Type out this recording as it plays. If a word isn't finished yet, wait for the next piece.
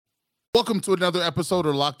Welcome to another episode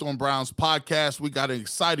of Locked On Browns podcast. We got an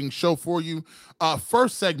exciting show for you.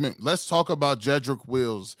 First segment, let's talk about Jedrick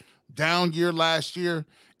Wills. Down year last year.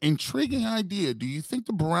 Intriguing idea. Do you think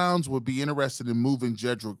the Browns would be interested in moving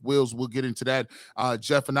Jedrick Wills? We'll get into that,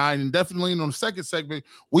 Jeff and I. And definitely on the second segment,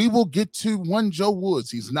 we will get to one Joe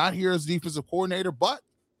Woods. He's not here as defensive coordinator, but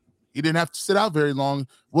he didn't have to sit out very long.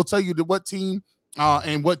 We'll tell you what team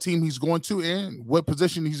and what team he's going to and what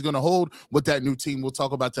position he's going to hold with that new team. We'll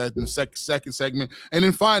talk about that in the second segment. And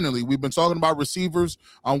then finally, we've been talking about receivers.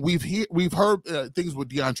 We've heard things with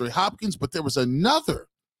DeAndre Hopkins, but there's another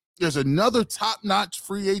top-notch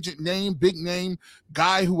free agent name, big name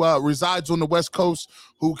guy who resides on the West Coast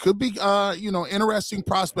who could be, interesting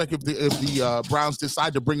prospect if the Browns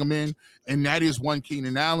decide to bring him in, and that is one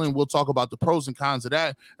Keenan Allen. We'll talk about the pros and cons of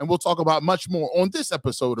that, and we'll talk about much more on this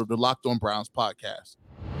episode of the Locked On Browns podcast.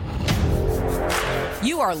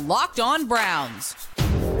 You are Locked On Browns,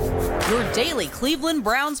 your daily Cleveland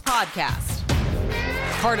Browns podcast,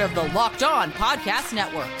 part of the Locked On Podcast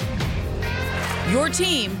Network. Your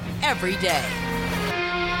team every day.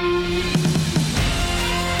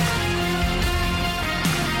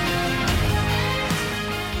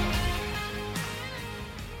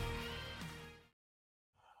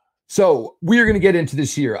 So we're going to get into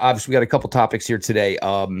this here. Obviously, we got a couple topics here today.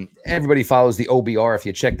 Everybody follows the OBR. If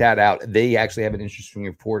you check that out, they actually have an interesting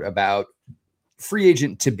report about free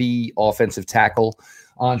agent to be offensive tackle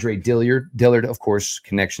Andre Dillard. Dillard, of course,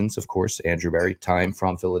 connections, of course, Andrew Berry, time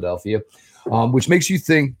from Philadelphia. Which makes you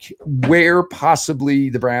think where possibly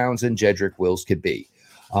the Browns and Jedrick Wills could be.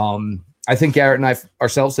 I think Garrett and I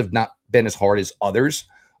ourselves have not been as hard as others.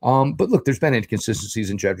 But look, there's been inconsistencies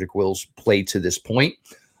in Jedrick Wills' play to this point.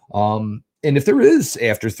 And if there is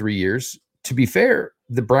after 3 years, to be fair,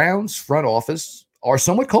 the Browns front office are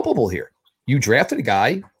somewhat culpable here. You drafted a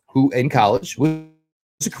guy who in college was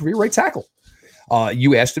a career right tackle.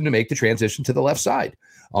 You asked him to make the transition to the left side.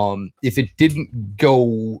 If it didn't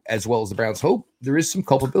go as well as the Browns hope, there is some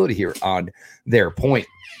culpability here on their point.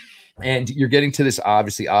 And you're getting to this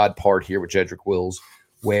obviously odd part here with Jedrick Wills,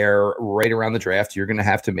 where right around the draft, you're going to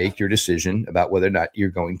have to make your decision about whether or not you're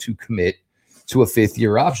going to commit to a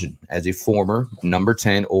fifth-year option as a former number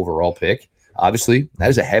 10 overall pick. Obviously, that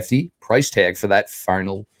is a hefty price tag for that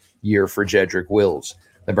final year for Jedrick Wills.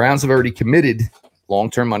 The Browns have already committed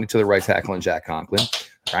long-term money to the right tackle and Jack Conklin.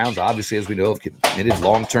 Browns, obviously, as we know, have committed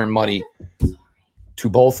long-term money to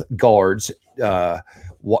both guards,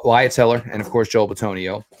 Wyatt Teller and, of course, Joel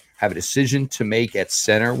Bitonio. Have a decision to make at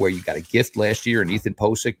center where you got a gift last year and Ethan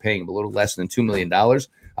Posick paying a little less than $2 million.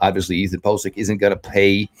 Obviously, Ethan Posick isn't going to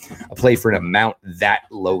play for an amount that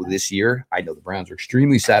low this year. I know the Browns are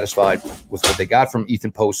extremely satisfied with what they got from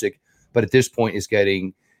Ethan Posick, but at this point is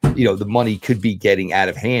getting, the money could be getting out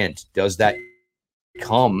of hand. Does that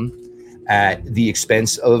come at the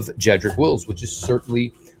expense of Jedrick Wills, which is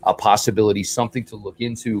certainly a possibility, something to look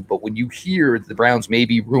into. But when you hear the Browns may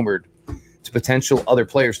be rumored to potential other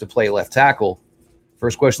players to play left tackle,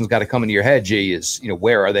 first question's got to come into your head, G, is,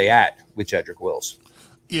 where are they at with Jedrick Wills?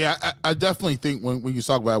 Yeah, I definitely think when you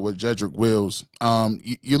talk about with Jedrick Wills,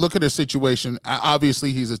 you look at a situation,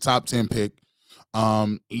 obviously he's a top 10 pick.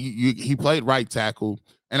 He played right tackle.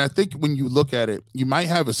 And I think when you look at it, you might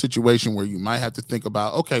have a situation where you might have to think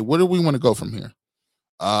about, okay, where do we want to go from here?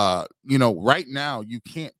 Right now you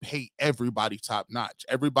can't pay everybody top notch.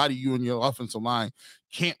 Everybody you and your offensive line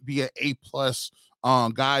can't be an A+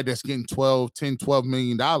 guy that's getting $12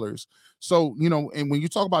 million. So, and when you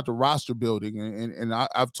talk about the roster building, and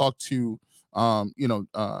I've talked to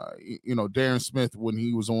Darren Smith when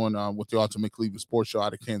he was on with the Ultimate Cleveland Sports Show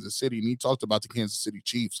out of Kansas City, and he talked about the Kansas City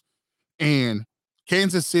Chiefs. And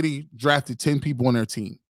Kansas City drafted 10 people on their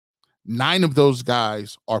team. 9 of those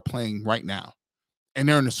guys are playing right now, and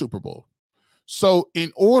they're in the Super Bowl. So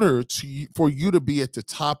in order for you to be at the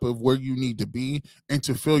top of where you need to be and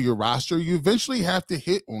to fill your roster, you eventually have to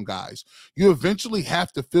hit on guys. You eventually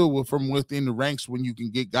have to fill from within the ranks when you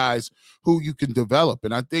can get guys who you can develop.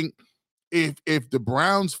 And I think if the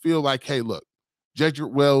Browns feel like, hey, look,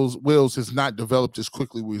 Jedrick Wills has not developed as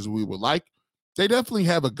quickly as we would like, they definitely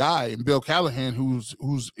have a guy in Bill Callahan who's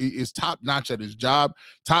is top notch at his job,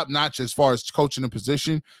 top notch as far as coaching the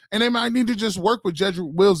position, and they might need to just work with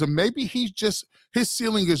Jedrick Wills, and maybe his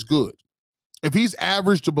ceiling is good. If he's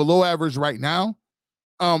average to below average right now,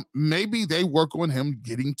 maybe they work on him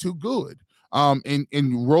getting too good,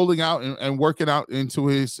 and rolling out and working out into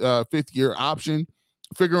his fifth year option,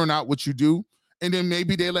 figuring out what you do, and then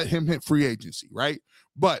maybe they let him hit free agency, right?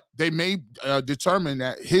 But they may determine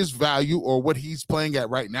that his value or what he's playing at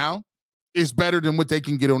right now is better than what they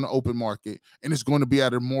can get on the open market, and it's going to be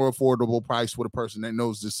at a more affordable price for the person that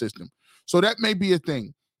knows the system. So that may be a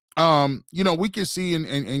thing. We can see,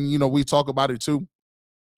 and we talk about it too.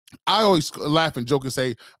 I always laugh and joke and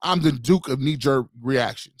say, I'm the Duke of knee-jerk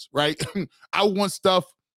reactions, right? I want stuff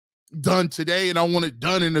done today, and I want it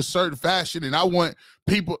done in a certain fashion, and I want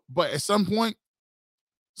people, but at some point,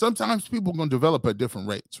 sometimes people are going to develop at different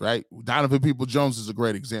rates, right? Donovan Peoples-Jones is a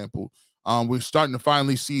great example. We're starting to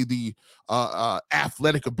finally see the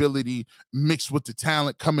athletic ability mixed with the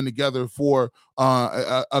talent coming together for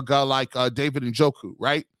a guy like David Njoku,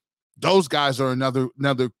 right? Those guys are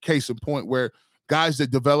another case in point where guys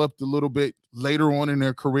that developed a little bit later on in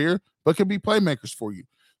their career, but can be playmakers for you.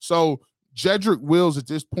 So Jedrick Wills at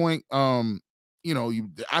this point, I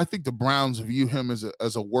think the Browns view him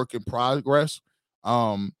as a work in progress.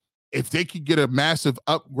 If they could get a massive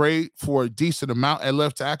upgrade for a decent amount at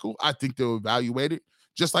left tackle, I think they'll evaluate it,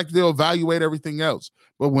 just like they'll evaluate everything else.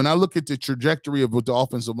 But when I look at the trajectory of what the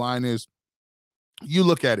offensive line is, you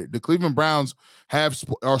look at it, the Cleveland Browns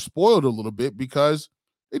are spoiled a little bit because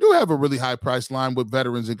they do have a really high price line with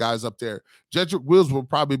veterans and guys up there. Jedrick Wills will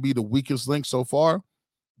probably be the weakest link so far.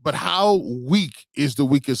 But how weak is the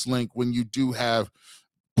weakest link when you do have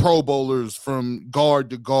Pro Bowlers from guard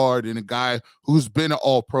to guard and a guy who's been an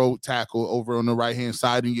all-pro tackle over on the right-hand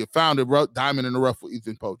side, and you found a diamond in the rough with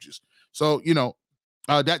Ethan Poaches? So,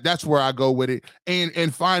 that's where I go with it.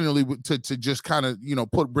 And finally, to just kind of,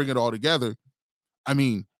 bring it all together, I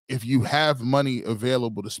mean, if you have money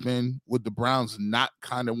available to spend, would the Browns not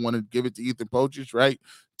kind of want to give it to Ethan Poaches, right?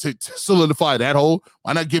 To solidify that hole,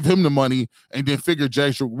 why not give him the money and then figure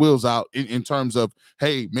Jedrick Wills out in terms of,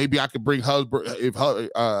 hey, maybe I could bring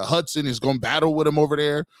Hudson is going to battle with him over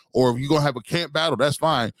there, or if you're going to have a camp battle, that's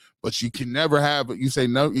fine. But you can never have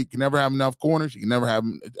enough corners. You can never have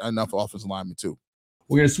enough offensive linemen too.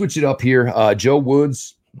 We're going to switch it up here. Joe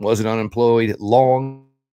Woods wasn't unemployed long.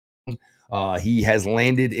 He has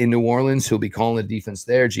landed in New Orleans. He'll be calling the defense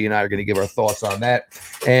there. G and I are going to give our thoughts on that.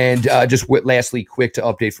 And lastly, quick to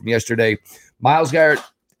update from yesterday. Myles Garrett,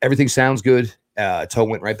 everything sounds good. Toe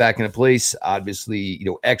went right back into place. Obviously,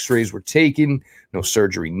 x-rays were taken. No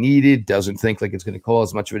surgery needed. Doesn't think like it's going to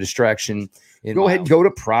cause much of a distraction. And go ahead and go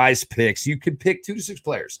to Prize Picks. You can pick 2 to 6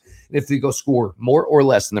 players. And if they go score more or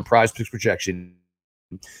less than the Prize Picks projection,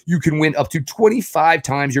 you can win up to 25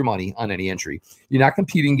 times your money on any entry. You're not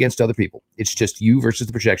competing against other people. It's just you versus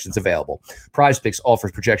the projections available. Prize Picks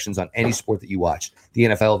offers projections on any sport that you watch. The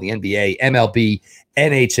NFL, the NBA, MLB,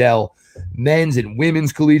 NHL, men's and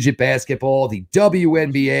women's collegiate basketball, the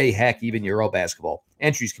WNBA, heck, even Euro basketball.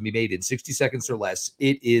 Entries can be made in 60 seconds or less.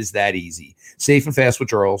 It is that easy. Safe and fast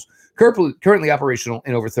withdrawals. Currently operational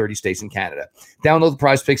in over 30 states in Canada. Download the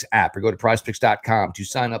Prize Picks app or go to prizepicks.com to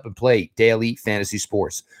sign up and play daily fantasy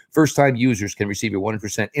sports. First-time users can receive a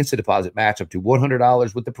 100% instant deposit match up to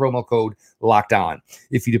 $100 with the promo code LOCKEDON.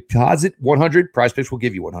 If you deposit $100, Prize Picks will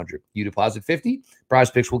give you $100. You deposit $50, Prize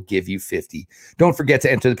Picks will give you $50. Don't forget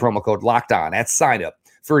to enter the promo code LOCKEDON at sign up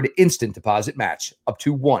for an instant deposit match up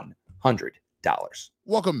to $100.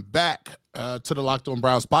 Welcome back to the Locked On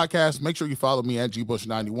Browns podcast. Make sure you follow me at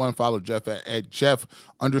GBush91. Follow Jeff at Jeff_LJ_Lloyd,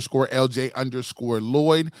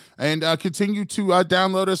 and continue to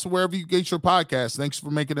download us wherever you get your podcast. Thanks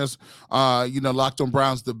for making us, Locked On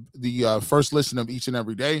Browns the first listen of each and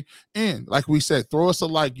every day. And like we said, throw us a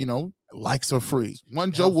like. Likes are free.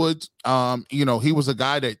 Joe Woods, he was a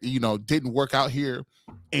guy that didn't work out here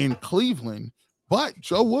in Cleveland, but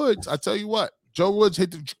Joe Woods, I tell you what. Joe Woods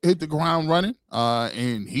hit the ground running,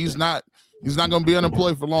 and he's not going to be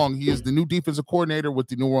unemployed for long. He is the new defensive coordinator with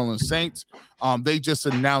the New Orleans Saints. They just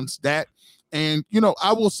announced that, and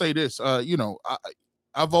I will say this.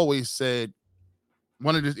 I've always said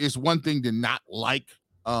it's one thing to not like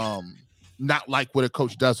what a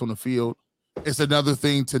coach does on the field. It's another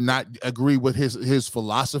thing to not agree with his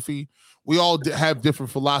philosophy. We all have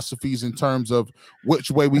different philosophies in terms of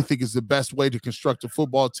which way we think is the best way to construct a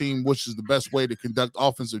football team, which is the best way to conduct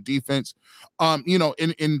offensive defense. In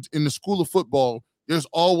the school of football, there's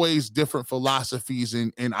always different philosophies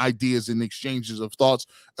and ideas and exchanges of thoughts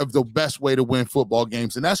of the best way to win football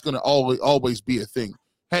games. And that's going to always be a thing.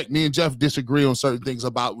 Heck, me and Jeff disagree on certain things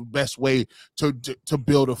about the best way to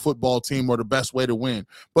build a football team or the best way to win.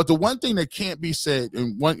 But the one thing that can't be said,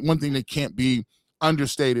 and one thing that can't be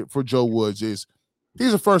understated for Joe Woods, is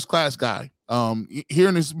he's a first-class guy. Here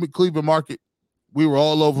in this Cleveland market, we were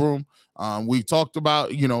all over him. We talked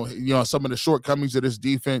about, some of the shortcomings of this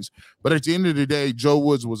defense. But at the end of the day, Joe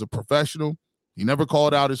Woods was a professional. He never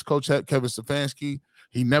called out his coach, Kevin Stefanski.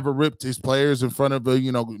 He never ripped his players in front of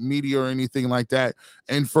media or anything like that.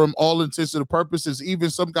 And from all intents and purposes, even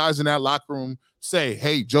some guys in that locker room say,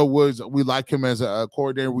 hey, Joe Woods, we like him as a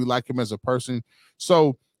coordinator. We like him as a person.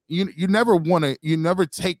 So you never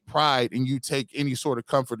take pride and you take any sort of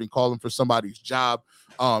comfort in calling for somebody's job.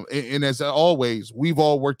 And as always, we've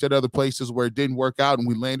all worked at other places where it didn't work out and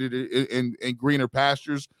we landed in greener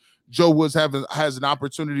pastures. Joe Woods has an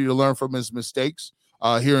opportunity to learn from his mistakes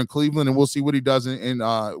here in Cleveland, and we'll see what he does in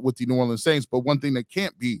with the New Orleans Saints. But one thing that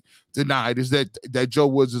can't be denied is that Joe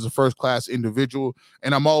Woods is a first-class individual,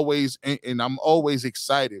 and I'm always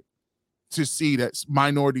excited to see that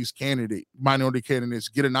minority candidates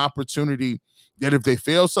get an opportunity that if they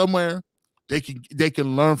fail somewhere, they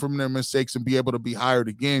can learn from their mistakes and be able to be hired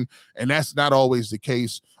again. And that's not always the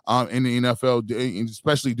case in the NFL,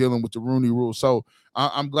 especially dealing with the Rooney Rule. So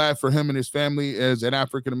I'm glad for him and his family as an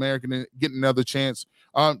African-American getting another chance,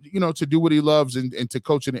 to do what he loves and to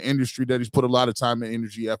coach in an industry that he's put a lot of time and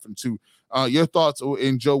energy, effort into. Your thoughts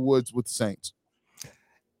in Joe Woods with the Saints?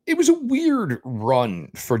 It was a weird run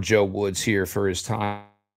for Joe Woods here for his time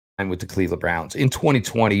with the Cleveland Browns. In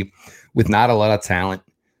 2020, with not a lot of talent,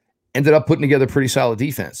 ended up putting together a pretty solid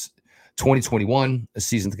defense. 2021, a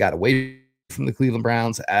season that got away from the Cleveland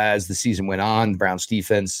Browns. As the season went on, the Browns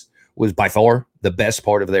defense was by far the best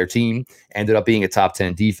part of their team, ended up being a top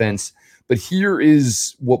 10 defense. But here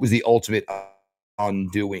is what was the ultimate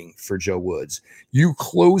undoing for Joe Woods. You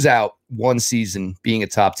close out one season being a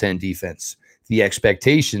top 10 defense. The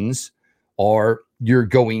expectations are you're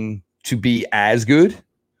going to be as good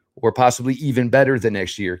or possibly even better than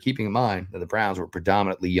next year, keeping in mind that the Browns were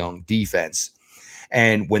predominantly young defense.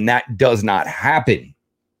 And when that does not happen,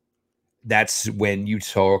 that's when you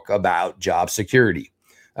talk about job security.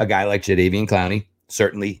 A guy like Jadeveon Clowney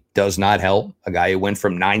certainly does not help. A guy who went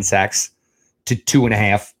from 9 sacks to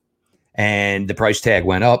 2.5, and the price tag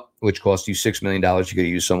went up, which cost you $6 million you could have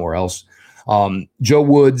used somewhere else. Joe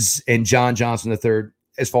Woods and John Johnson III,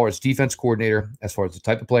 as far as defense coordinator, as far as the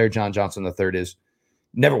type of player John Johnson III is,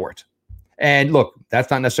 never worked. And look,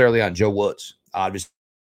 that's not necessarily on Joe Woods. Obviously,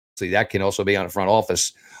 that can also be on the front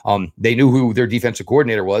office. They knew who their defensive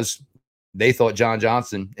coordinator was. They thought John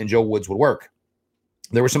Johnson and Joe Woods would work.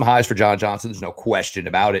 There were some highs for John Johnson. There's no question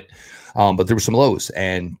about it. But there were some lows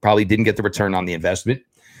and probably didn't get the return on the investment.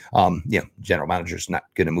 General manager's not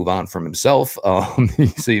going to move on from himself.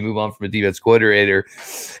 So you move on from a defense coordinator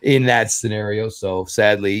in that scenario. So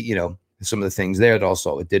sadly, some of the things there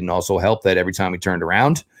that it didn't also help that every time we turned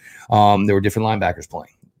around, there were different linebackers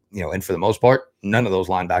playing, and for the most part, none of those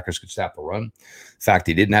linebackers could stop the run. In fact,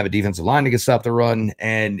 he didn't have a defensive line that could stop the run.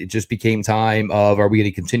 And it just became time of, are we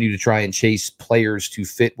going to continue to try and chase players to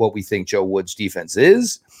fit what we think Joe Woods' defense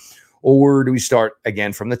is? Or do we start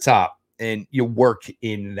again from the top? And you work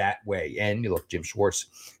in that way. And you look, Jim Schwartz,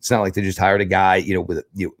 it's not like they just hired a guy, with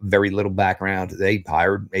very little background. They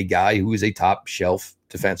hired a guy who is a top shelf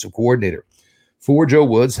defensive coordinator. For Joe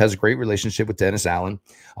Woods, has a great relationship with Dennis Allen.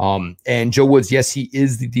 And Joe Woods, yes, he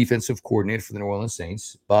is the defensive coordinator for the New Orleans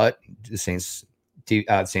Saints, but the Saints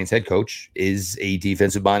head coach is a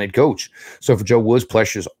defensive-minded coach. So for Joe Woods,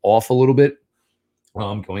 pressure's off a little bit.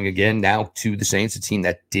 Going again now to the Saints, a team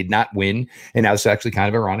that did not win. And now it's actually kind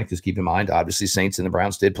of ironic because keep in mind, obviously Saints and the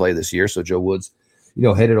Browns did play this year. So Joe Woods,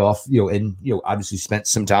 headed off, and obviously spent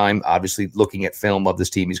some time, obviously looking at film of this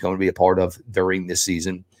team he's going to be a part of during this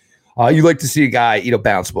season. You like to see a guy,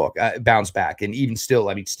 bounce back. And even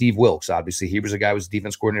still, Steve Wilks, obviously, he was a guy who was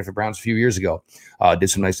defense coordinator for Browns a few years ago. Did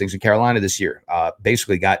some nice things in Carolina this year.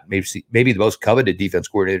 Basically got maybe the most coveted defense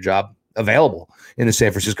coordinator job available in the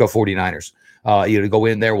San Francisco 49ers. To go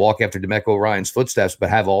in there, walk after DeMeco Ryan's footsteps, but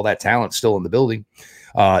have all that talent still in the building.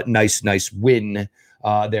 Nice win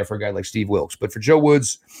there for a guy like Steve Wilks. But for Joe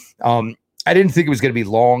Woods, I didn't think it was going to be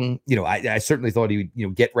long. I certainly thought he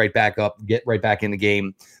would, get right back up, get right back in the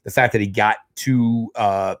game. The fact that he got to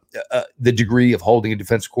the degree of holding a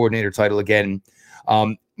defense coordinator title again,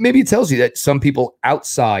 maybe it tells you that some people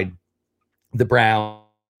outside the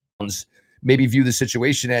Browns maybe view the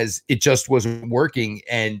situation as it just wasn't working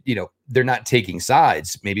and, they're not taking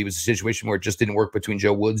sides. Maybe it was a situation where it just didn't work between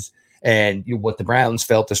Joe Woods and what the Browns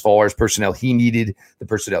felt as far as personnel he needed, the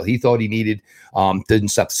personnel he thought he needed. Didn't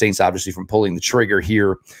stop the Saints, obviously, from pulling the trigger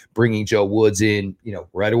here, bringing Joe Woods in,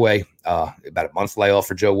 right away. About a month layoff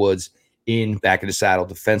for Joe Woods back in the saddle,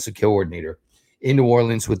 defensive coordinator in New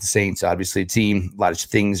Orleans with the Saints. Obviously, a team, a lot of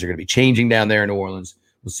things are going to be changing down there in New Orleans.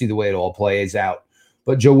 We'll see the way it all plays out.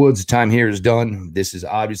 But Joe Woods' time here is done. This is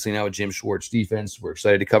obviously now a Jim Schwartz defense. We're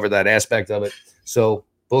excited to cover that aspect of it. So,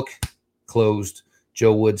 book closed.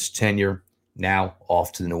 Joe Woods' tenure now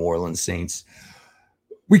off to the New Orleans Saints.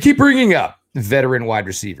 We keep bringing up veteran wide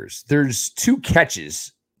receivers. There's 2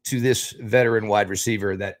 catches to this veteran wide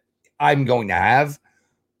receiver that I'm going to have,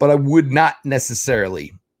 but I would not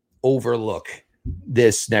necessarily overlook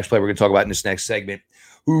this next player we're going to talk about in this next segment,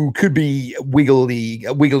 who could be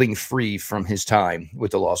wiggling free from his time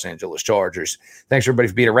with the Los Angeles Chargers. Thanks, everybody,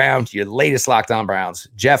 for being around. Your latest Locked On Browns,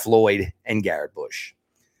 Jeff Lloyd and Garrett Bush.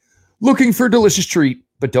 Looking for a delicious treat,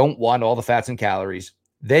 but don't want all the fats and calories?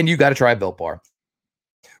 Then you got to try Built Bar.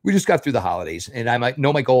 We just got through the holidays, and I might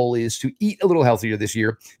know my goal is to eat a little healthier this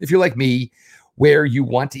year. If you're like me, where you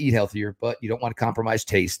want to eat healthier, but you don't want to compromise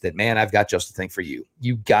taste, then, man, I've got just the thing for you.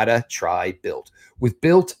 You got to try Built. With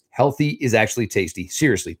Built, healthy is actually tasty.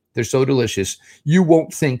 Seriously, they're so delicious, you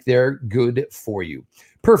won't think they're good for you.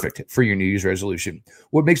 Perfect for your New Year's resolution.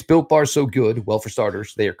 What makes Built Bar so good? Well, for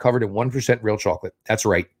starters, they are covered in 1% real chocolate. That's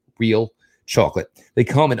right, real chocolate. They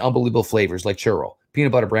come in unbelievable flavors like churro,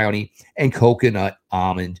 peanut butter brownie, and coconut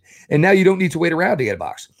almond. And now you don't need to wait around to get a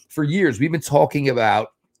box. For years, we've been talking about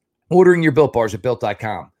ordering your Built Bars at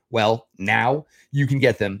Built.com. Well, now you can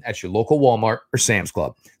get them at your local Walmart or Sam's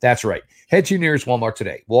Club. That's right. Head to your nearest Walmart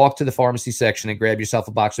today. Walk to the pharmacy section and grab yourself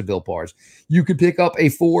a box of Built Bars. You can pick up a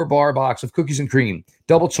 4-bar box of cookies and cream,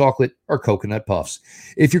 double chocolate, or coconut puffs.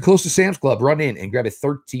 If you're close to Sam's Club, run in and grab a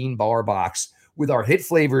 13-bar box with our hit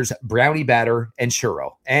flavors, brownie batter, and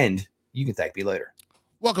churro. And you can thank me later.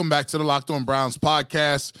 Welcome back to the Locked On Browns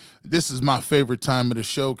podcast. This is my favorite time of the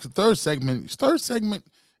show. Third segment,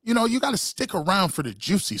 you know, you got to stick around for the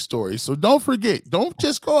juicy stories. So don't forget, don't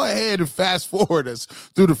just go ahead and fast forward us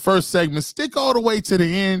through the first segment. Stick all the way to the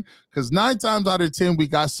end, because 9 times out of 10, we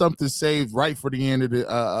got something saved right for the end of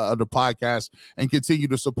the podcast. And continue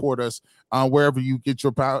to support us wherever you get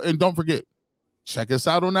your power. And don't forget, check us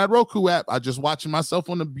out on that Roku app. I just watching myself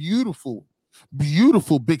on the beautiful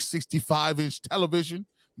big 65-inch television.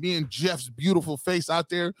 Me and Jeff's beautiful face out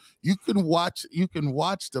there. You can watch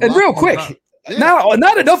the. And real quick. Yeah. Now,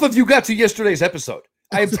 not enough of you got to yesterday's episode.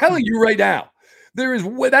 I am telling you right now,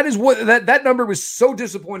 that number was so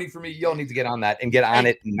disappointing for me. Y'all need to get on that and get on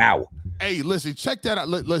it now. Hey, listen, check that out.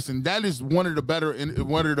 Listen, that is one of the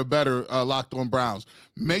better Locked On Browns.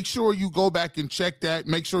 Make sure you go back and check that.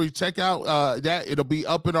 Make sure you check out that. It'll be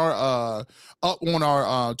up on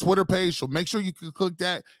our Twitter page. So make sure you can click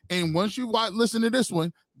that. And once you listen to this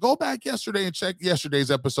one, go back yesterday and check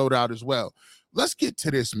yesterday's episode out as well. Let's get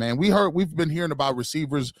to this, man. We've been hearing about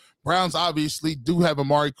receivers. Browns obviously do have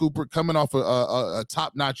Amari Cooper coming off a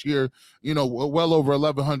top-notch year, you know, well over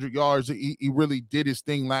 1,100 yards. He really did his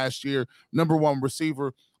thing last year, number 1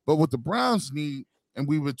 receiver. But what the Browns need, and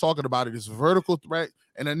we were talking about it, is vertical threat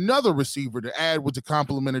and another receiver to add with the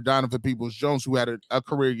complement of Donovan Peoples-Jones, who had a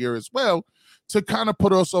career year as well, to kind of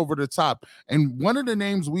put us over the top. And one of the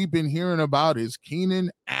names we've been hearing about is Keenan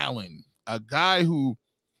Allen, a guy who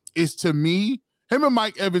is, to me, him and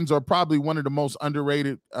Mike Evans are probably one of the most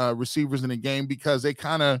underrated receivers in the game, because they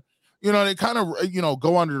kind of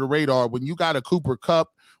go under the radar. When you got a Cooper Kupp,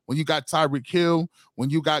 when you got Tyreek Hill, when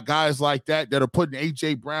you got guys like that are putting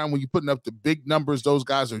A.J. Brown, when you're putting up the big numbers, those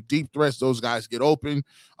guys are deep threats. Those guys get open.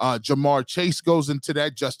 Jamar Chase goes into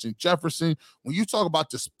that. Justin Jefferson. When you talk about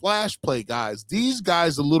the splash play guys, these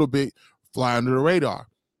guys a little bit fly under the radar.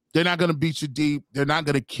 They're not going to beat you deep. They're not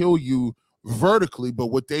going to kill you vertically, but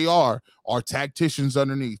what they are tacticians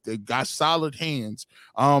underneath. They got solid hands.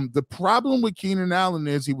 The problem with Keenan Allen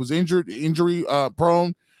is he was injury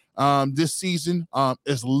prone this season.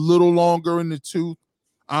 It's a little longer in the tooth.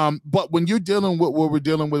 But when you're dealing with what we're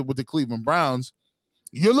dealing with the Cleveland Browns,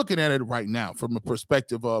 you're looking at it right now from a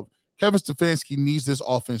perspective of Kevin Stefanski needs this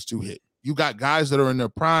offense to hit. You got guys that are in their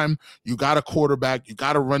prime. You got a quarterback. You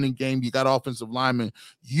got a running game. You got offensive linemen.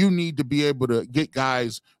 You need to be able to get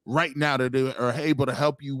guys right now that are able to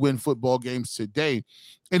help you win football games today.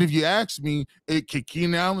 And if you ask me, can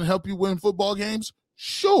Keenan Allen help you win football games?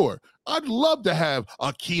 Sure. I'd love to have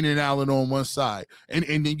a Keenan Allen on one side. And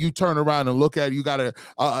then you turn around and look at it, you got a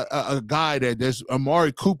guy that there's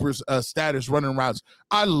Amari Cooper's status running routes.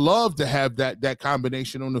 I love to have that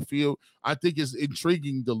combination on the field. I think it's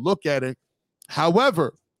intriguing to look at it.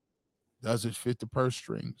 However, does it fit the purse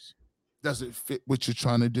strings? Does it fit what you're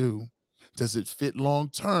trying to do? Does it fit long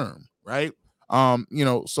term? Right?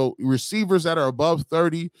 So receivers that are above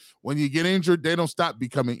 30, when you get injured, they don't stop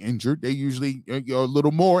becoming injured. They usually are a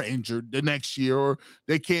little more injured the next year, or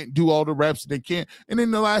they can't do all the reps. They can't. And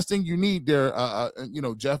then the last thing you need there,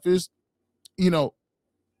 Jeff, is,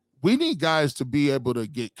 we need guys to be able to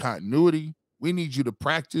get continuity. We need you to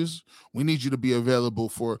practice. We need you to be available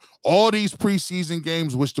for all these preseason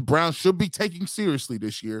games, which the Browns should be taking seriously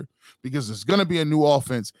this year, because it's going to be a new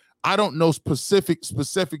offense. I don't know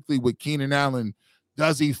specifically with Keenan Allen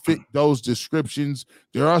Does he fit those descriptions?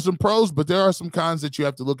 There are some pros, but there are some cons that you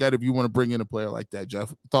have to look at if you want to bring in a player like that.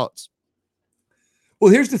 Jeff, thoughts?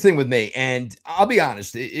 Well, here's the thing with me, and I'll be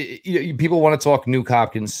honest. People want to talk Nuke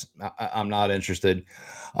Hopkins. I'm not interested.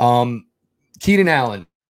 Keenan Allen.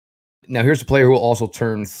 Now, here's a player who will also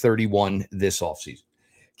turn 31 this offseason.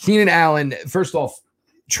 Keenan Allen, first off,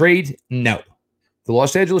 trade? No. The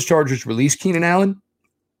Los Angeles Chargers release Keenan Allen.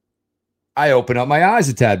 I open up my eyes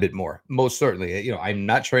a tad bit more, most certainly. I'm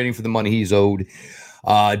not trading for the money he's owed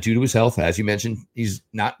due to his health. As you mentioned, he's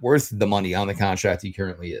not worth the money on the contract he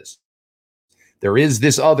currently is. There is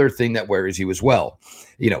this other thing that worries you as well.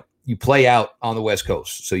 You play out on the West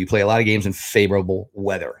Coast, so you play a lot of games in favorable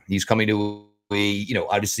weather. He's coming to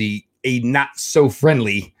obviously a not so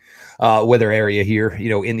friendly weather area here,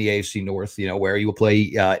 in the AFC North, where you will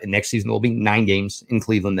play next season. There will be 9 games in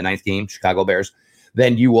Cleveland, the 9th game, Chicago Bears.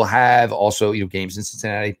 Then you will have also, games in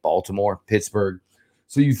Cincinnati, Baltimore, Pittsburgh.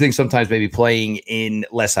 So you think sometimes maybe playing in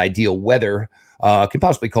less ideal weather can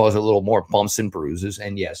possibly cause a little more bumps and bruises.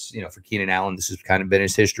 And yes, for Keenan Allen, this has kind of been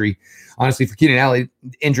his history. Honestly, for Keenan Allen,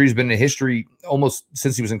 injury has been a history almost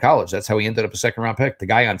since he was in college. That's how he ended up a second-round pick. The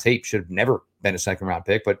guy on tape should have never been a second-round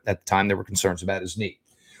pick, but at the time there were concerns about his knee.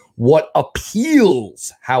 What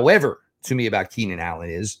appeals, however, to me about Keenan Allen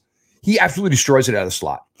is he absolutely destroys it out of the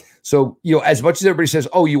slot. So, as much as everybody says,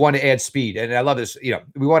 oh, you want to add speed, and I love this,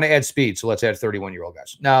 we want to add speed, so let's add 31-year-old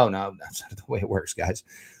guys. No, that's not the way it works, guys.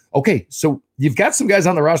 Okay, so you've got some guys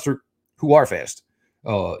on the roster who are fast.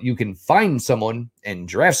 You can find someone and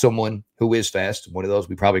draft someone who is fast. One of those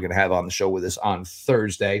we're probably going to have on the show with us on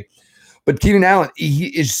Thursday. But Keenan Allen, he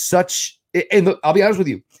is such – and look, I'll be honest with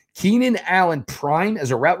you. Keenan Allen prime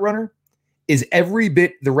as a route runner is every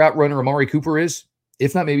bit the route runner Amari Cooper is,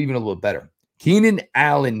 if not maybe even a little better. Keenan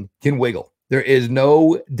Allen can wiggle. There is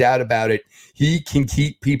no doubt about it. He can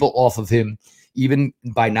keep people off of him, even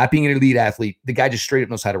by not being an elite athlete. The guy just straight up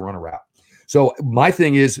knows how to run a route. So my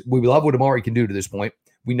thing is, we love what Amari can do to this point.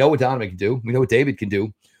 We know what Donovan can do. We know what David can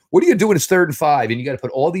do. What are you doing? It's 3rd and 5, and you got to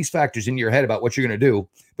put all these factors in your head about what you're going to do.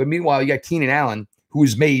 But meanwhile, you got Keenan Allen, who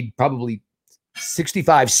has made probably $65,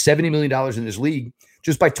 $70 million in this league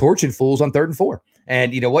just by torching fools on 3rd and 4.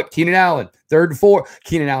 And you know what? Keenan Allen, 3rd and 4.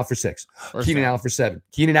 Keenan Allen for 6. Keenan Allen for 7.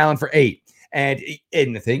 Keenan Allen for 8. And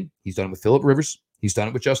the thing, he's done it with Phillip Rivers. He's done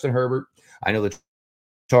it with Justin Herbert. I know the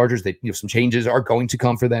Chargers, some changes are going to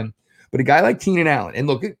come for them. But a guy like Keenan Allen, and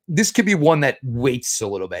look, this could be one that waits a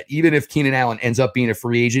little bit. Even if Keenan Allen ends up being a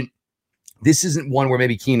free agent, this isn't one where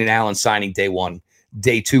maybe Keenan Allen signing day 1,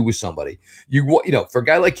 day 2 with somebody. For a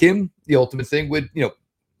guy like him, the ultimate thing would,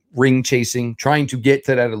 ring chasing, trying to get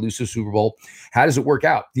to that elusive Super Bowl. How does it work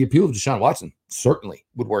out? The appeal of Deshaun Watson certainly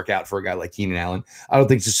would work out for a guy like Keenan Allen. I don't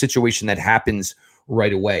think it's a situation that happens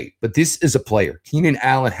right away, but this is a player. Keenan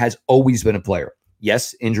Allen has always been a player.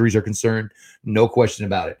 Yes, injuries are concerned. No question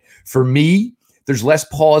about it. For me, there's less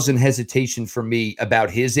pause and hesitation for me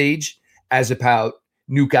about his age as about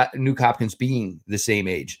Nuke Hopkins being the same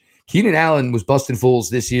age. Keenan Allen was busting fools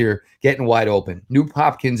this year, getting wide open. Nuke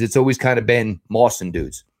Hopkins, it's always kind of been mossing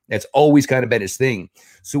dudes. That's always kind of been his thing.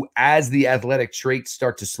 So as the athletic traits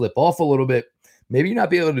start to slip off a little bit, maybe you're not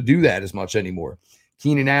be able to do that as much anymore.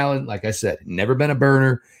 Keenan Allen, like I said, never been a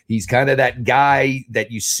burner. He's kind of that guy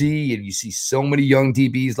that you see, and you see so many young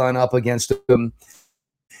DBs line up against him.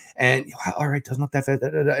 And all right, doesn't look that fast.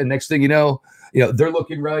 And next thing you know, they're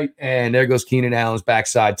looking right, and there goes Keenan Allen's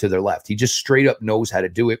backside to their left. He just straight up knows how to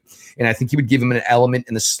do it. And I think he would give him an element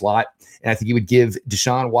in the slot. And I think he would give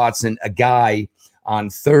Deshaun Watson a guy on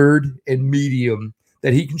 3rd and medium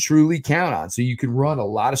that he can truly count on. So you can run a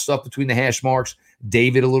lot of stuff between the hash marks.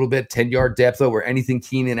 David a little bit, 10-yard depth over anything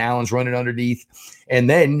Keenan Allen's running underneath. And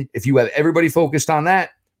then if you have everybody focused on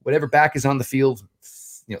that, whatever back is on the field,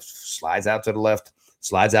 slides out to the left,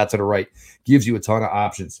 slides out to the right, gives you a ton of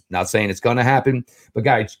options. Not saying it's going to happen, but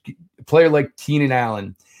guys, a player like Keenan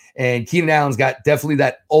Allen, and Keenan Allen's got definitely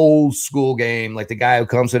that old school game, like the guy who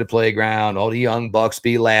comes to the playground, all the young bucks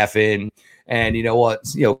be laughing. And you know what?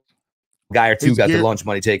 Guy or two got the lunch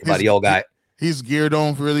money taken by the old guy. His gear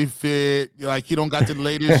don't really fit. Like, he don't got the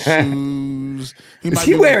latest shoes. Is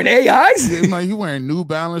he wearing AIs? He wearing New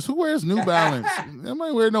Balance. Who wears New Balance? I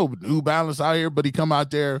might wear no New Balance out here, but he come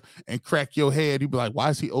out there and crack your head. He be like, why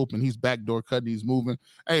is he open? He's backdoor cutting. He's moving.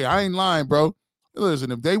 Hey, I ain't lying, bro.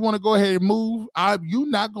 Listen, if they want to go ahead and move, you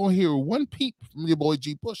not going to hear one peep from your boy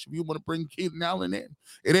G Bush if you want to bring Keenan Allen in.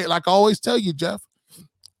 It ain't, like I always tell you, Jeff,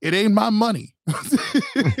 it ain't my money.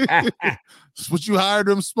 It's what you hire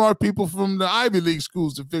them smart people from the Ivy League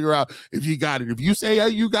schools to figure out if you got it. If you say, hey,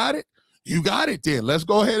 you got it then. Let's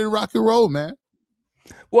go ahead and rock and roll, man.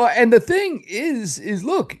 Well, and the thing is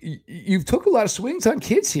look, you've took a lot of swings on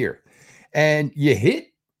kids here, and you hit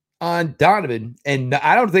on Donovan. And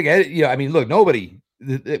I don't think, I mean, look, nobody,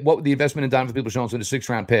 what the investment in Donovan Peoples-Jones with a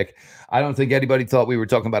 6th-round pick, I don't think anybody thought we were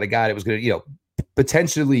talking about a guy that was going to,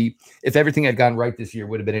 potentially, if everything had gone right this year,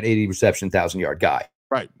 would have been an 80 reception, 1,000-yard guy.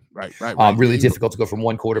 Right. Really difficult to go from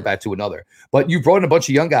one quarterback to another. But you brought in a bunch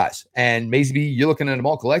of young guys, and maybe you're looking at them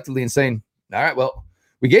all collectively and saying, all right, well,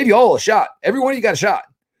 we gave you all a shot. Every one of you got a shot.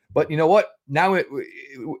 But you know what? Now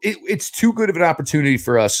it's too good of an opportunity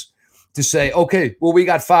for us to say, okay, well, we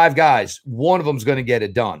got 5 guys. One of them's going to get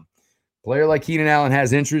it done. Player like Keenan Allen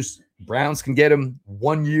has interest. Browns can get him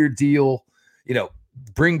 1-year deal,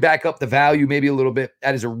 bring back up the value maybe a little bit.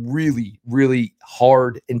 That is a really, really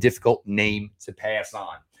hard and difficult name to pass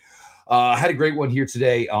on. I had a great one here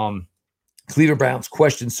today. Cleveland Browns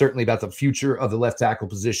questions certainly about the future of the left tackle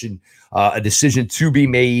position. A decision to be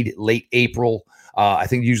made late April. I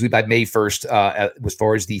think usually by May 1st, as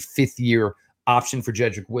far as the 5th-year option for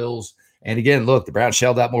Jedrick Wills. And again, look, the Browns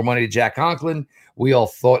shelled out more money to Jack Conklin. We all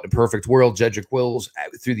thought in a perfect world, Jedrick Wills,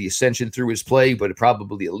 through the ascension through his play, but it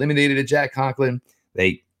probably eliminated a Jack Conklin.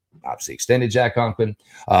 They obviously extended Jack Conklin.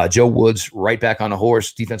 Joe Woods right back on the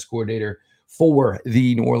horse, defense coordinator for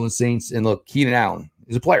the New Orleans Saints. And look, Keenan Allen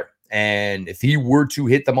is a player. And if he were to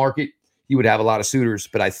hit the market, he would have a lot of suitors.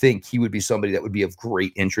 But I think he would be somebody that would be of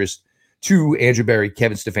great interest to Andrew Berry,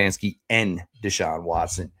 Kevin Stefanski, and Deshaun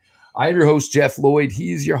Watson. I'm your host, Jeff Lloyd.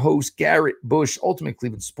 He's your host, Garrett Bush, Ultimate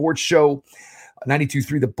Cleveland Sports Show,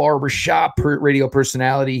 92.3 The Barbershop, radio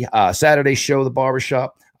personality. Saturday show, The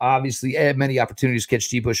Barbershop. Obviously, many opportunities to catch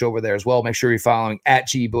G. Bush over there as well. Make sure you're following at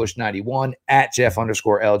GBush91, at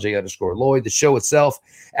Jeff_LJ_Lloyd. The show itself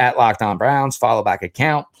at Locked On Browns. Follow back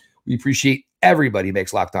account. We appreciate everybody who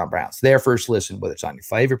makes Locked On Browns their first listen, whether it's on your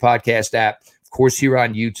favorite podcast app, of course, here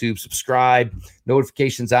on YouTube. Subscribe,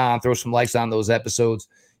 notifications on, throw some likes on those episodes.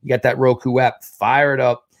 You got that Roku app, fire it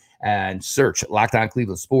up and search Locked On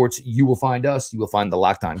Cleveland Sports. You will find us. You will find the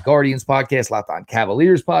Locked On Guardians podcast, Locked On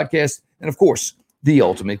Cavaliers podcast, and of course, the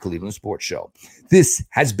Ultimate Cleveland Sports Show. This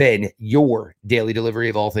has been your daily delivery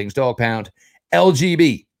of all things Dog Pound.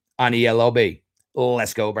 LGB on ELOB.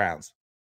 Let's go, Browns.